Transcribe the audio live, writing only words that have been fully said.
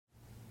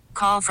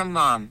call from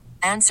mom.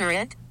 Answer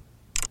it.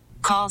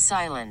 Call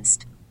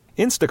silenced.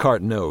 Instacart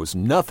knows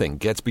nothing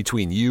gets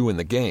between you and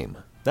the game.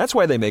 That's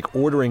why they make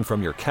ordering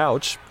from your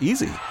couch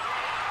easy.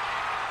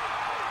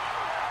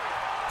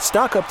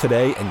 Stock up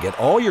today and get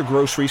all your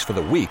groceries for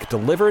the week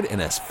delivered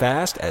in as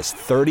fast as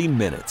 30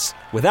 minutes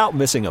without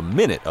missing a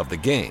minute of the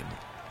game.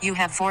 You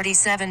have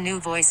 47 new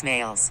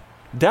voicemails.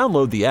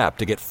 Download the app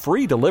to get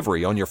free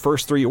delivery on your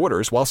first 3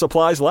 orders while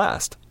supplies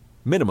last.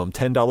 Minimum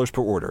 $10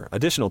 per order.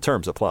 Additional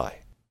terms apply.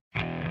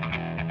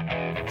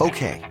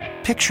 Okay,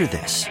 picture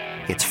this.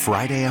 It's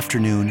Friday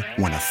afternoon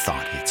when a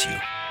thought hits you.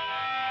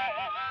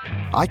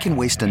 I can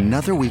waste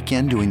another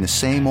weekend doing the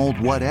same old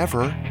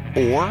whatever,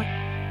 or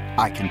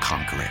I can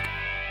conquer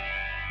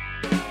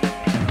it.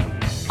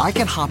 I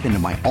can hop into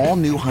my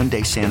all-new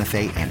Hyundai Santa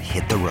Fe and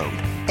hit the road.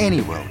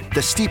 Any road.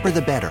 The steeper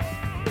the better.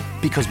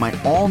 Because my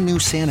all-new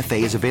Santa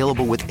Fe is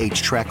available with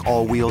H-Track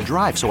all-wheel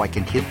drive, so I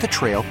can hit the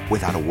trail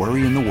without a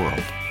worry in the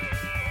world.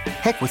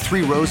 Heck, with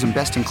 3 rows and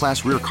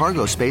best-in-class rear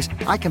cargo space,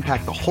 I can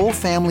pack the whole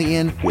family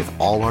in with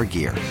all our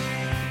gear.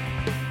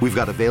 We've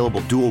got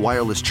available dual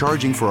wireless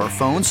charging for our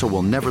phones, so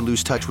we'll never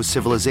lose touch with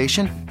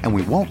civilization, and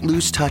we won't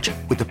lose touch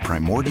with the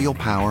primordial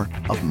power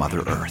of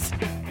Mother Earth.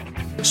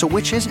 So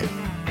which is it?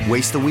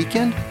 Waste the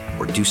weekend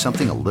or do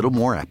something a little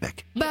more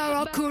epic?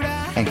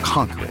 And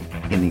conquer it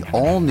in the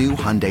all-new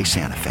Hyundai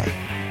Santa Fe.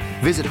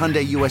 Visit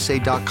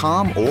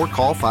HyundaiUSA.com or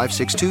call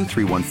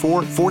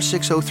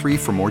 562-314-4603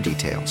 for more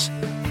details.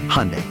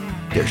 Hyundai,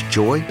 there's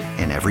joy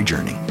in every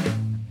journey.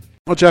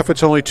 Well, Jeff,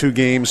 it's only 2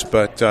 games,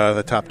 but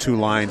the top 2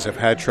 lines have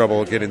had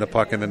trouble getting the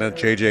puck in the net.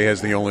 JJ has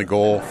the only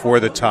goal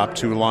for the top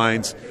 2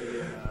 lines.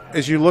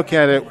 As you look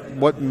at it,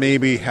 what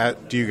maybe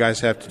do you guys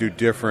have to do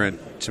different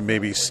to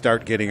maybe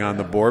start getting on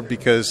the board?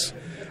 Because,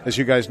 as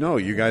you guys know,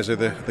 you guys are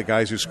the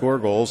guys who score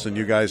goals, and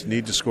you guys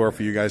need to score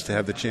for you guys to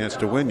have the chance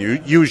to win,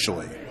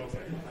 usually.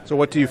 So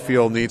what do you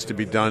feel needs to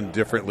be done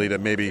differently to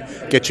maybe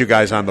get you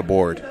guys on the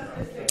board?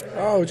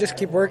 Oh, just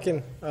keep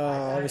working.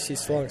 Obviously,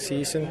 it's a long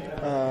season.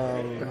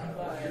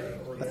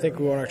 I think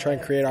we want to try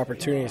and create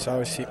opportunities.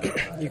 Obviously,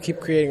 you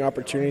keep creating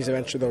opportunities,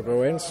 eventually they'll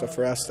go in. So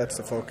for us, that's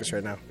the focus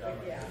right now.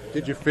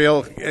 Did you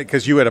feel,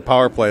 because you had a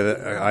power play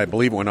that I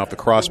believe went off the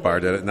crossbar,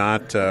 did it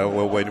not?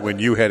 When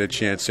you had a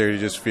chance there, you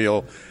just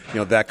feel,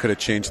 that could have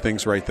changed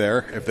things right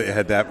there if they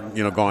had that,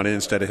 gone in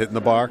instead of hitting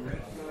the bar?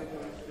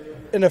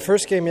 In the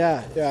first game,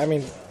 yeah.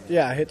 It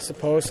hits the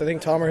post. I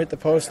think Tomer hit the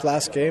post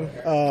last game.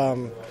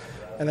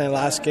 And then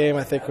last game,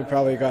 I think we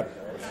probably got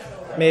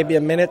maybe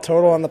a minute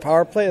total on the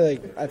power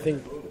play. I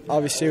think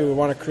obviously we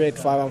want to create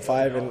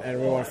 5-on-5 and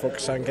we want to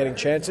focus on getting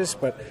chances,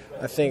 but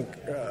I think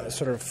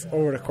sort of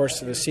over the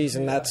course of the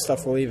season that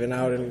stuff will even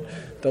out and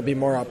there'll be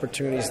more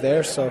opportunities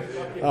there. So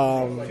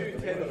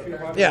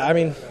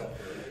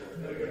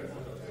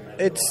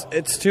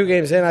it's 2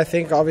 games in. I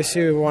think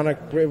obviously we want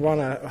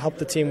to help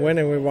the team win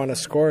and we want to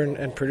score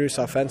and produce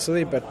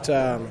offensively, but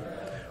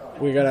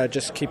we gotta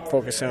just keep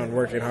focusing on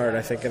working hard,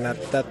 I think, and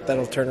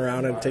that'll turn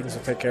around and things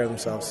will take care of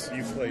themselves.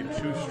 You've played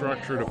 2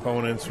 structured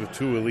opponents with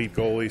 2 elite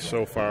goalies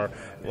so far.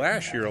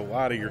 Last year, a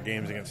lot of your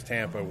games against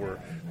Tampa were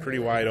pretty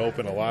wide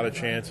open, a lot of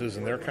chances,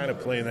 and they're kind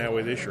of playing that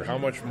way this year. How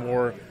much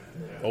more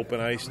open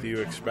ice do you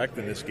expect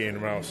in this game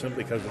tomorrow,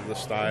 simply because of the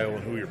style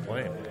and who you're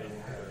playing?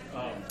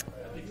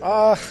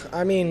 No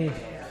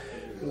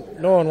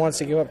one wants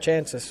to give up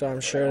chances, so I'm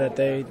sure that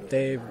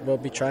they will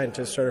be trying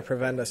to sort of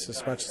prevent us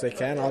as much as they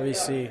can.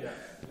 Obviously,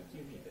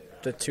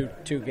 the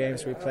two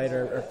games we played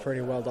are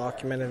pretty well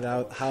documented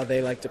how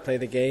they like to play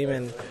the game,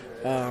 and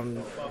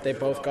they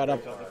both got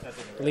up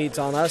leads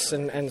on us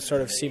and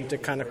sort of seemed to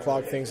kind of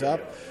clog things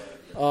up.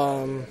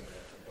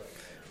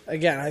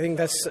 Again, I think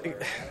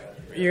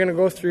you're going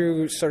to go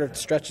through sort of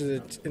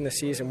stretches in the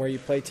season where you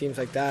play teams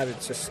like that.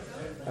 It's just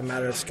a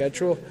matter of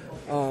schedule.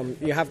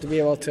 You have to be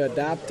able to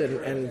adapt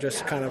and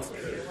just kind of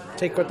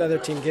take what the other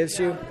team gives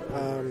you.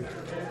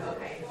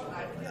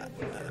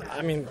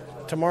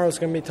 Tomorrow's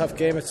going to be a tough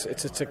game.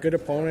 It's a good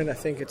opponent. I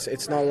think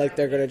it's not like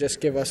they're going to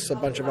just give us a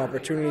bunch of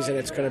opportunities and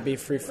it's going to be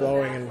free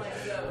flowing and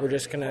we're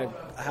just going to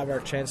have our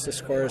chance to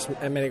score as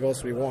many goals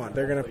as we want.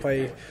 They're going to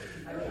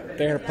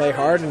play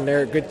hard, and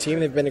they're a good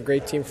team. They've been a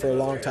great team for a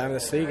long time in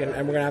this league, and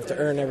we're going to have to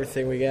earn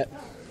everything we get.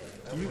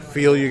 Do you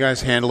feel you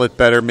guys handle it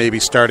better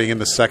maybe starting in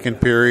the second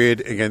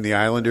period, again, the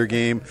Islander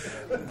game,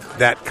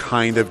 that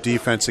kind of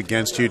defense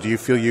against you? Do you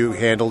feel you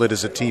handled it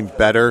as a team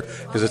better?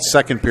 Because at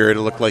second period,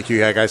 it looked like you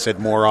guys had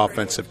more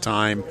offensive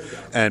time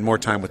and more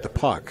time with the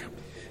puck.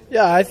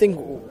 Yeah, I think,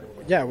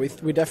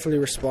 we definitely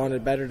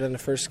responded better than the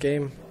first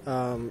game,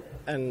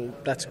 and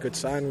that's a good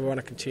sign. We want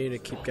to continue to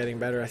keep getting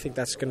better. I think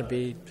that's going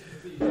to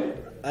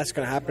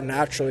happen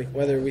naturally,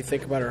 whether we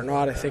think about it or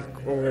not. I think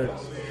over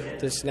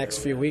this next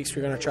few weeks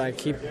we're going to try and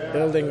keep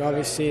building.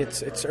 Obviously,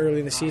 it's early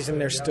in the season.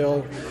 There's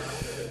still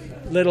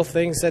little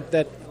things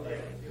that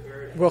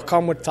will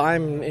come with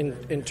time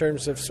in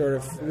terms of sort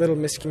of little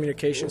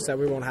miscommunications that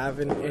we won't have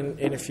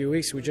in a few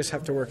weeks. We just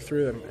have to work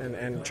through them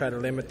and try to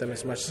limit them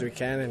as much as we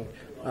can. And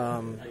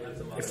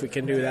if we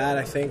can do that,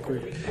 I think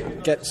we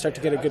start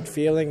to get a good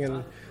feeling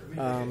and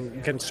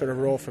can sort of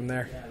roll from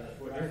there.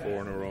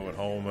 4 in a row at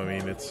home. home. I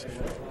mean, it's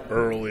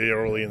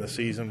early in the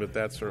season, but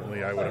that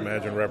certainly, I would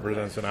imagine,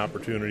 represents an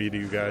opportunity to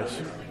you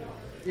guys.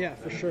 Yeah,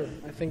 for sure.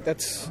 I think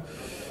that's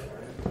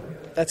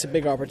a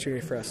big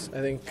opportunity for us.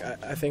 I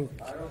think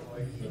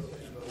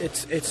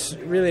it's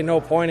really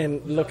no point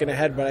in looking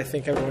ahead, but I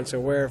think everyone's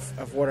aware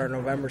of what our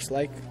November's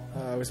like.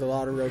 It was a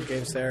lot of road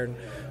games there, and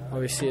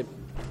obviously it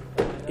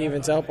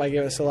evens out by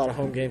giving us a lot of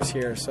home games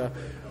here. So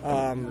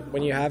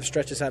when you have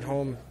stretches at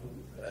home,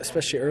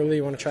 especially early,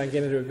 you want to try and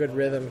get into a good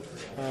rhythm.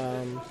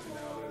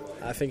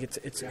 I think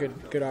it's a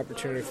good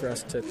opportunity for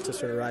us to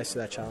sort of rise to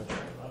that challenge.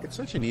 It's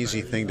such an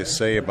easy thing to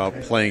say about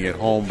playing at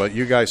home, but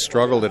you guys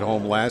struggled at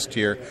home last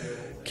year.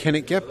 Can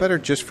it get better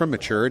just from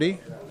maturity?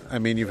 I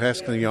mean, you've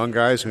asked the young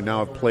guys who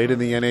now have played in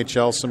the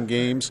NHL some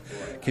games.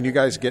 Can you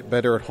guys get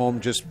better at home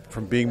just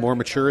from being more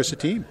mature as a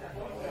team?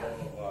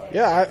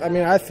 Yeah,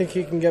 I think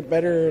you can get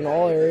better in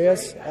all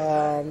areas.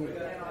 I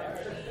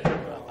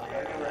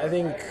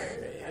think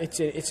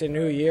it's a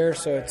new year,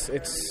 so I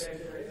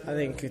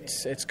think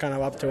it's kind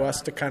of up to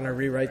us to kind of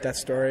rewrite that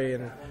story.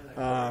 And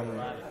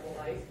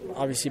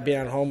obviously, being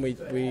at home,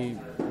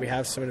 we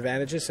have some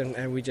advantages,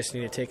 and we just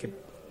need to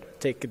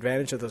take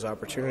advantage of those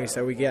opportunities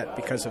that we get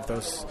because of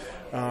those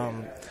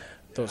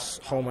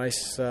home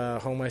ice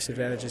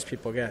advantages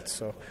people get.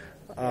 So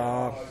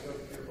I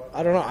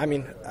don't know. I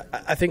mean,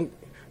 I think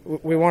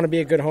we want to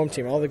be a good home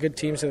team. All the good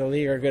teams in the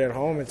league are good at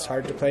home. It's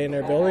hard to play in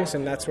their buildings,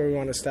 and that's where we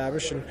want to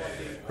establish. And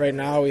right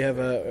now we have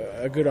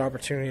a good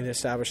opportunity to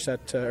establish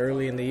that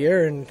early in the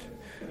year, and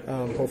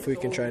hopefully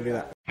we can try and do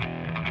that.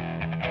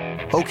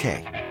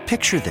 Okay,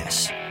 picture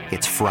this.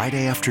 It's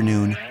Friday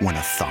afternoon when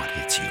a thought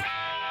hits you.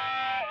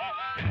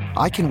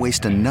 I can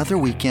waste another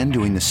weekend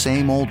doing the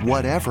same old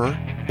whatever,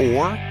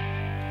 or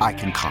I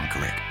can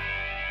conquer it.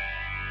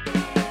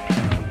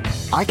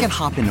 I can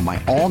hop into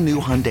my all-new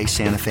Hyundai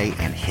Santa Fe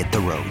and hit the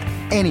road.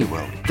 Any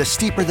road. The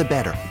steeper, the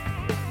better.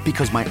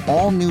 Because my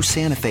all-new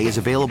Santa Fe is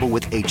available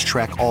with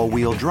H-Track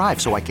all-wheel drive,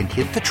 so I can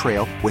hit the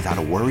trail without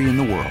a worry in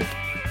the world.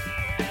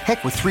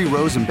 Heck, with 3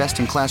 rows and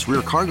best-in-class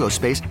rear cargo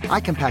space, I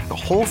can pack the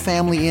whole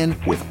family in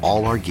with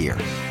all our gear.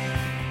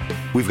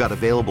 We've got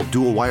available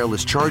dual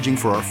wireless charging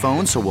for our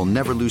phones, so we'll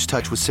never lose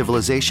touch with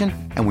civilization,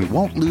 and we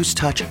won't lose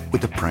touch with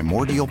the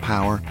primordial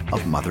power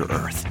of Mother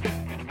Earth.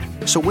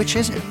 So which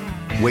is it?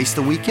 Waste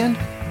the weekend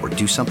or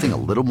do something a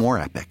little more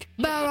epic?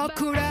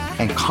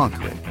 And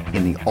conquer it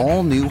in the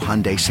all-new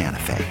Hyundai Santa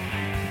Fe.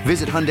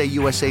 Visit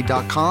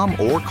HyundaiUSA.com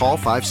or call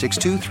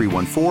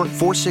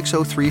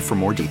 562-314-4603 for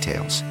more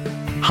details.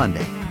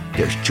 Hyundai,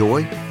 there's joy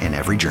in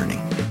every journey.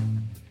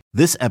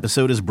 This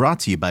episode is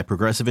brought to you by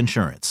Progressive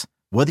Insurance.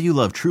 Whether you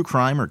love true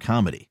crime or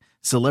comedy,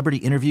 celebrity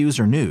interviews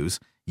or news,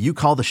 you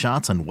call the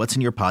shots on what's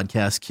in your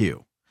podcast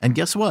queue. And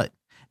guess what?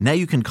 Now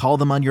you can call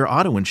them on your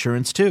auto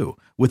insurance too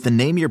with the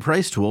Name Your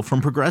Price tool from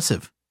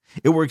Progressive.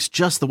 It works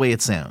just the way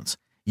it sounds.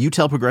 You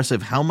tell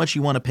Progressive how much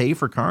you want to pay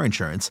for car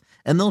insurance,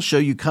 and they'll show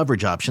you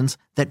coverage options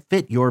that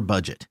fit your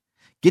budget.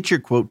 Get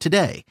your quote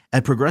today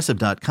at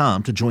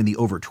Progressive.com to join the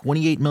over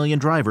 28 million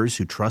drivers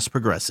who trust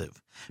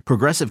Progressive.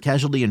 Progressive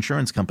Casualty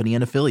Insurance Company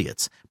and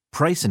Affiliates.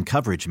 Price and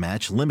coverage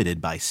match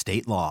limited by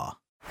state law.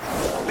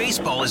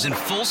 Baseball is in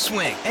full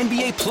swing.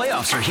 NBA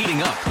playoffs are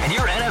heating up, and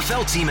your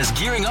NFL team is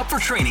gearing up for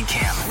training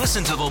camp.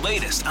 Listen to the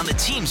latest on the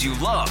teams you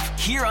love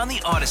here on the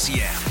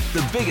Odyssey app.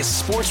 The biggest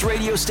sports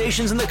radio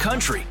stations in the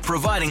country,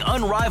 providing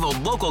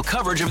unrivaled local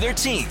coverage of their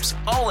teams,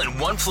 all in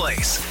one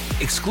place.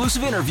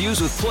 Exclusive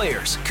interviews with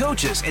players,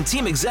 coaches, and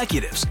team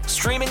executives,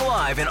 streaming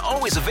live and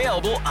always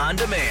available on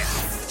demand.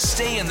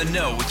 Stay in the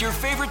know with your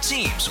favorite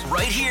teams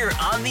right here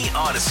on the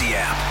Odyssey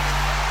app.